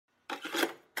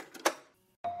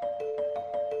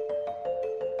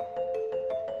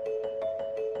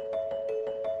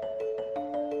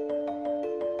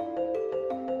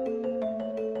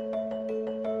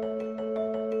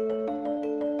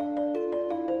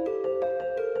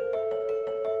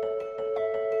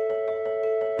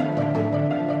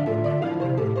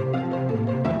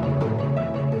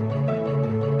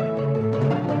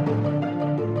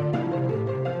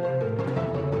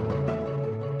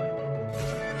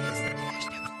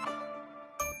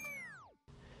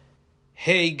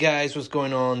Hey guys, what's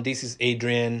going on? This is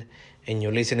Adrian, and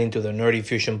you're listening to the Nerdy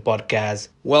Fusion podcast.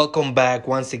 Welcome back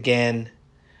once again.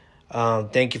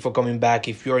 Thank you for coming back.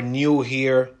 If you're new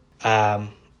here,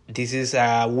 this is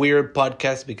a weird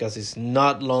podcast because it's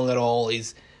not long at all.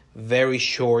 It's very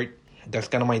short. That's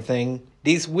kind of my thing.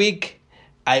 This week,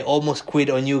 I almost quit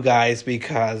on you guys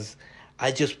because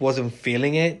I just wasn't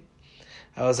feeling it.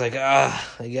 I was like, I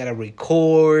gotta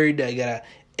record, I gotta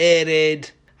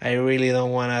edit. I really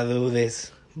don't want to do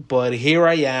this. But here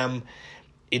I am.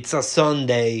 It's a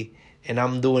Sunday, and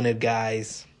I'm doing it,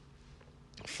 guys.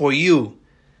 For you,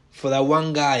 for that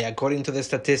one guy, according to the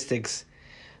statistics,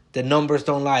 the numbers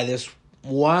don't lie. There's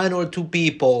one or two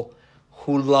people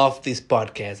who love this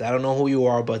podcast. I don't know who you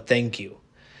are, but thank you.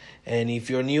 And if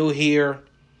you're new here,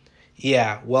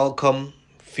 welcome.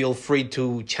 Feel free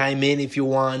to chime in if you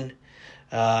want.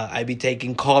 I be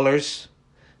taking callers.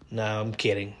 No, I'm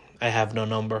kidding. I have no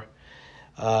number.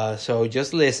 So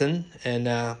just listen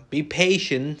and be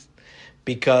patient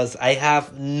because I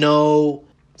have no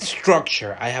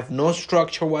structure. I have no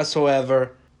structure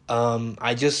whatsoever.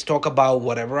 I just talk about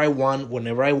whatever I want,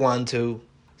 whenever I want to.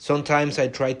 Sometimes I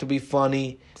try to be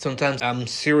funny. Sometimes I'm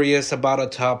serious about a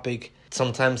topic.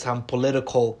 Sometimes I'm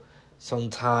political.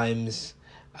 Sometimes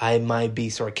I might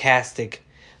be sarcastic.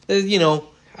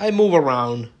 I move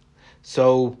around.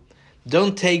 So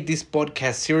don't take this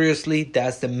podcast seriously.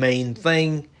 That's the main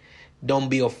thing. Don't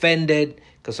be offended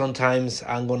because sometimes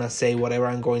I'm going to say whatever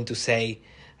I'm going to say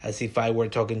as if I were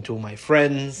talking to my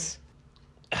friends.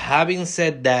 Having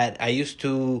said that, I used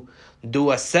to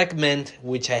do a segment,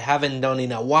 which I haven't done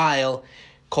in a while,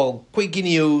 called Quickie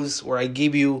News, where I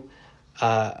give you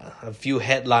a few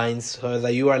headlines so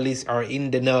that you at least are in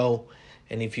the know.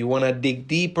 And if you want to dig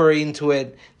deeper into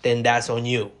it, then that's on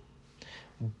you.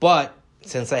 But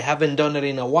since I haven't done it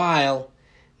in a while,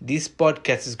 this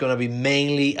podcast is going to be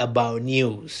mainly about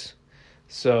news.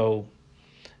 So,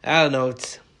 I don't know,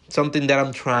 it's something that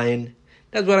I'm trying.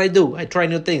 That's what I do. I try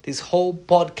new things. This whole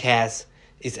podcast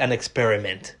is an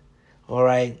experiment. All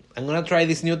right? I'm going to try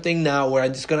this new thing now where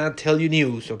I'm just going to tell you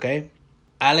news, okay?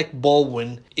 Alec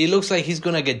Baldwin, it looks like he's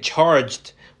going to get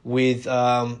charged with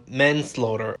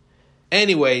manslaughter.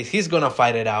 Anyways, he's going to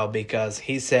fight it out because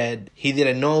he said he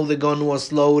didn't know the gun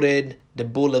was loaded. The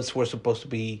bullets were supposed to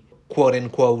be, quote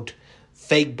unquote,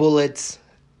 fake bullets.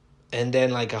 And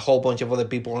then like a whole bunch of other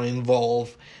people are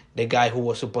involved. The guy who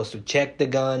was supposed to check the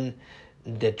gun,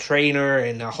 the trainer,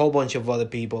 and a whole bunch of other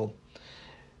people.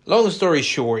 Long story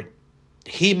short,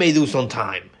 he may do some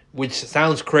time, which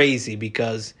sounds crazy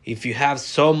because if you have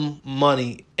some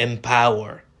money and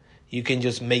power, you can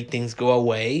just make things go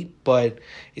away. But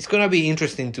it's going to be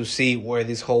interesting to see where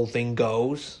this whole thing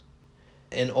goes.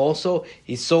 And also,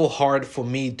 it's so hard for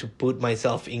me to put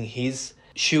myself in his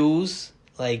shoes.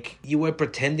 Like, you were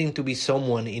pretending to be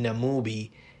someone in a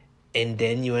movie and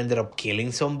then you ended up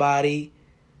killing somebody.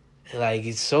 Like,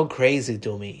 it's so crazy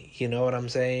to me. You know what I'm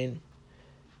saying?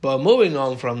 But moving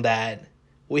on from that,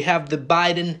 we have the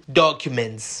Biden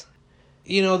documents.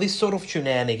 These sort of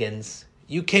shenanigans.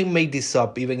 You can't make this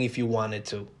up even if you wanted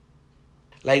to.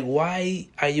 Like, why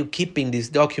are you keeping these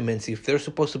documents if they're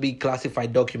supposed to be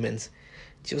classified documents?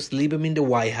 Just leave them in the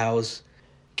White House.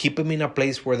 Keep them in a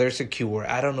place where they're secure.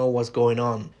 I don't know what's going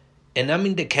on. And I'm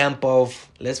in the camp of,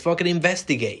 let's fucking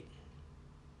investigate.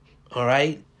 All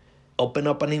right? Open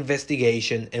up an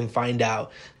investigation and find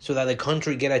out so that the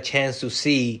country get a chance to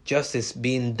see justice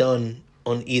being done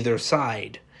on either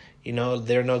side.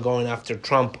 They're not going after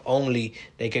Trump only.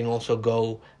 They can also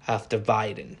go after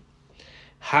Biden.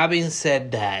 Having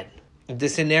said that, the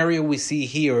scenario we see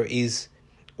here is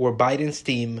where Biden's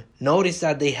team notice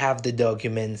that they have the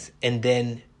documents and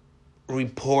then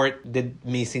report the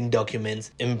missing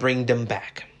documents and bring them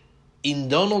back. In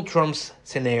Donald Trump's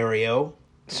scenario,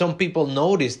 some people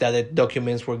noticed that the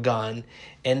documents were gone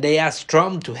and they asked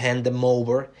Trump to hand them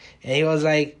over. And he was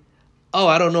like,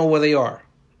 I don't know where they are.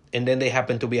 And then they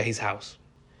happen to be at his house.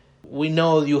 We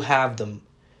know you have them.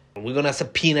 We're going to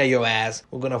subpoena your ass.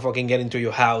 We're going to fucking get into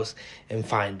your house and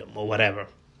find them or whatever.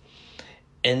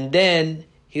 And then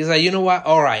he's like, you know what?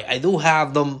 All right, I do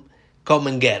have them. Come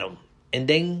and get them. And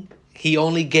then he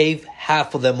only gave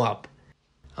half of them up.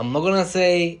 I'm not going to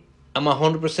say I'm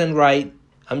 100% right.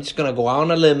 I'm just going to go out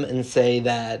on a limb and say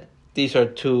that these are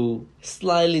two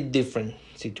slightly different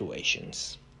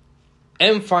situations.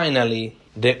 And finally,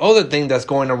 the other thing that's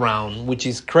going around, which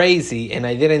is crazy, and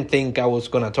I didn't think I was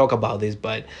going to talk about this,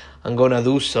 but I'm going to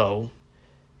do so.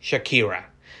 Shakira.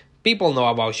 People know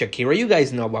about Shakira. You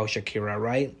guys know about Shakira,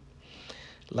 right?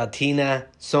 Latina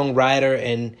songwriter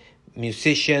and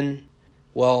musician.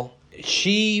 Well,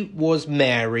 she was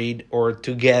married or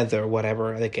together,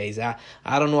 whatever the case.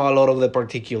 I don't know a lot of the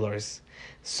particulars,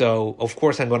 so of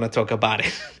course I'm gonna talk about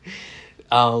it.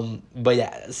 But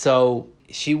yeah, so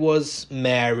she was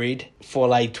married for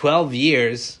like 12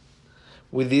 years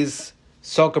with this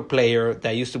soccer player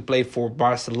that used to play for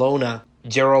Barcelona,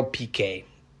 Gerald Piqué.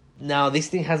 Now, this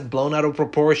thing has blown out of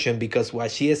proportion because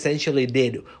what she essentially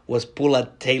did was pull a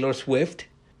Taylor Swift.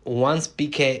 Once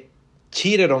Piqué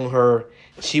cheated on her,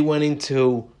 she went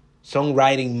into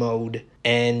songwriting mode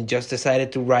and just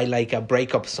decided to write like a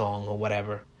breakup song or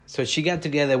whatever. So she got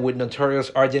together with notorious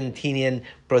Argentinian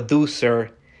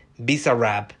producer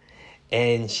Bizarrap,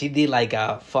 and she did like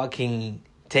a fucking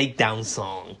takedown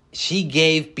song. She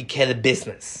gave Piqué the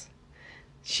business.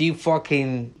 She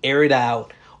fucking aired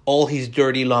out all his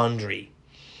dirty laundry.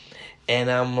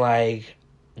 And I'm like,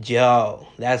 yo,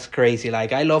 that's crazy.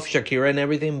 Like, I love Shakira and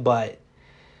everything, but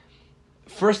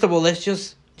first of all, let's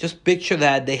just picture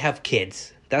that they have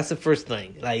kids. That's the first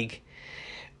thing. Like,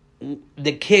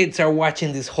 the kids are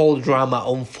watching this whole drama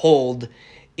unfold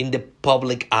in the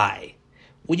public eye.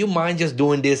 Would you mind just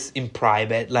doing this in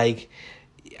private? Like,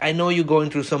 I know you're going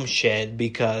through some shit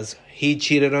because he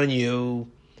cheated on you.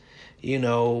 You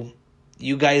know,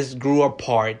 you guys grew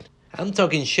apart. I'm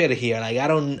talking shit here. Like, I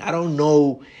don't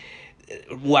know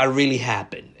what really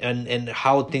happened and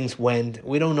how things went.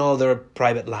 We don't know their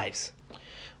private lives.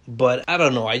 But I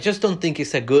don't know. I just don't think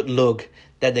it's a good look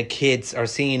that the kids are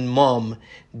seeing mom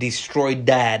destroy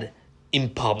dad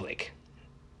in public.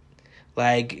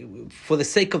 Like, for the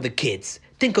sake of the kids,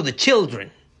 think of the children.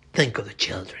 Think of the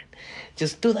children.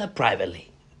 Just do that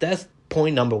privately. That's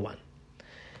point number one.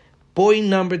 Point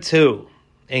number two,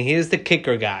 and here's the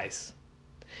kicker, guys.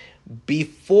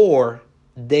 Before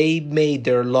they made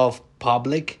their love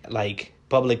public, like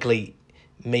publicly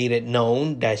made it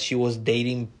known that she was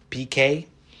dating Piqué,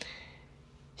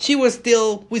 she was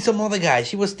still with some other guy.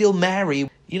 She was still married.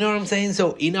 You know what I'm saying?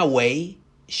 So in a way,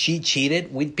 she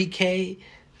cheated with Piqué.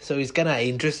 So it's kind of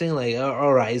interesting. Like,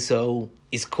 all right, so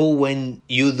it's cool when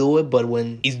you do it, but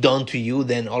when it's done to you,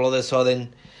 then all of a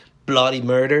sudden, bloody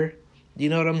murder. You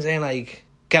know what I'm saying? Like,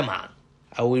 come on.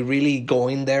 Are we really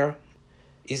going there?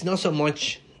 It's not so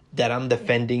much that I'm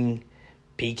defending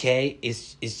Piqué.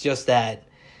 It's just that,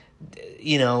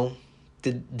 you know,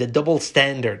 the double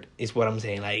standard is what I'm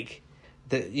saying. Like,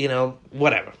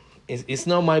 whatever. It's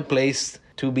not my place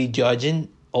to be judging,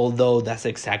 although that's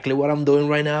exactly what I'm doing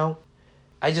right now.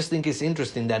 I just think it's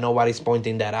interesting that nobody's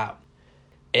pointing that out.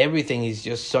 Everything is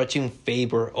just such in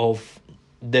favor of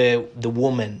the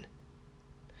woman.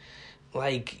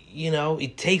 Like,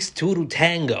 it takes two to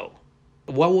tango.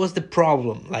 What was the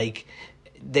problem? Like,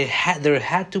 there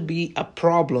had to be a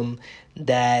problem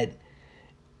that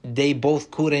they both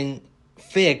couldn't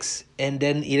fix, and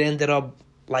then it ended up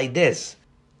like this.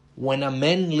 When a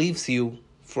man leaves you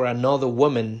for another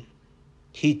woman,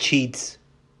 he cheats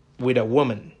with a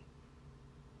woman.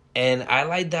 And I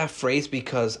like that phrase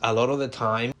because a lot of the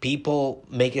time people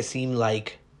make it seem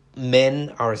like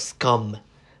men are scum.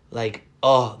 Like,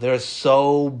 oh, they're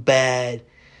so bad.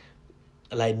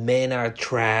 Like, men are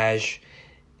trash.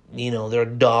 They're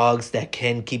dogs that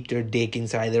can't keep their dick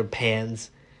inside their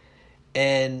pants.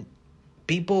 And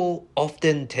people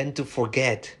often tend to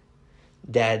forget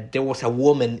that there was a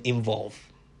woman involved.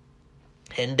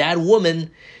 And that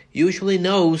woman usually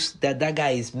knows that guy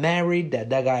is married, that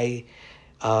guy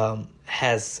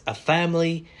has a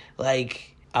family.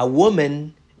 Like, a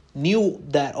woman knew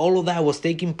that all of that was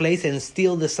taking place and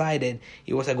still decided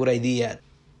it was a good idea.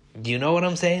 Do you know what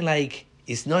I'm saying? Like,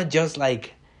 it's not just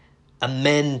like a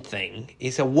man thing.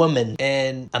 It's a woman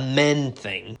and a man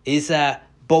thing. It's a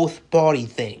both party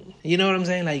thing. You know what I'm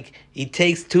saying? Like, it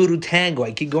takes two to tango.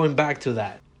 I keep going back to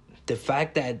that. The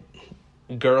fact that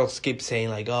girls keep saying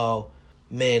like, oh,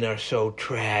 men are so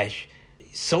trash.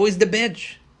 So is the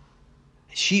bitch.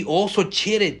 She also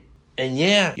cheated. And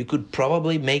yeah, you could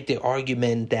probably make the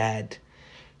argument that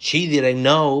she didn't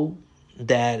know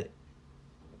that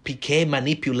Piqué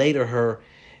manipulated her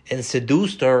and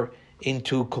seduced her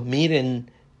into committing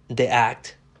the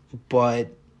act.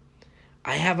 But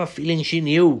I have a feeling she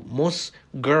knew. Most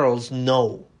girls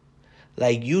know.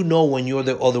 Like, when you're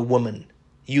the other woman.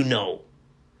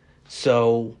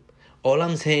 So all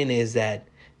I'm saying is that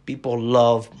people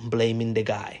love blaming the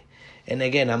guy. And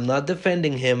again, I'm not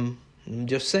defending him. I'm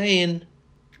just saying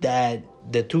that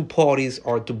the two parties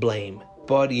are to blame.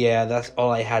 But yeah, that's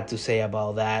all I had to say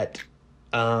about that.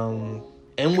 And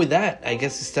with that, I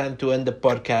guess it's time to end the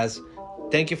podcast.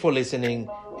 Thank you for listening,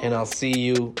 and I'll see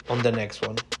you on the next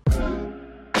one.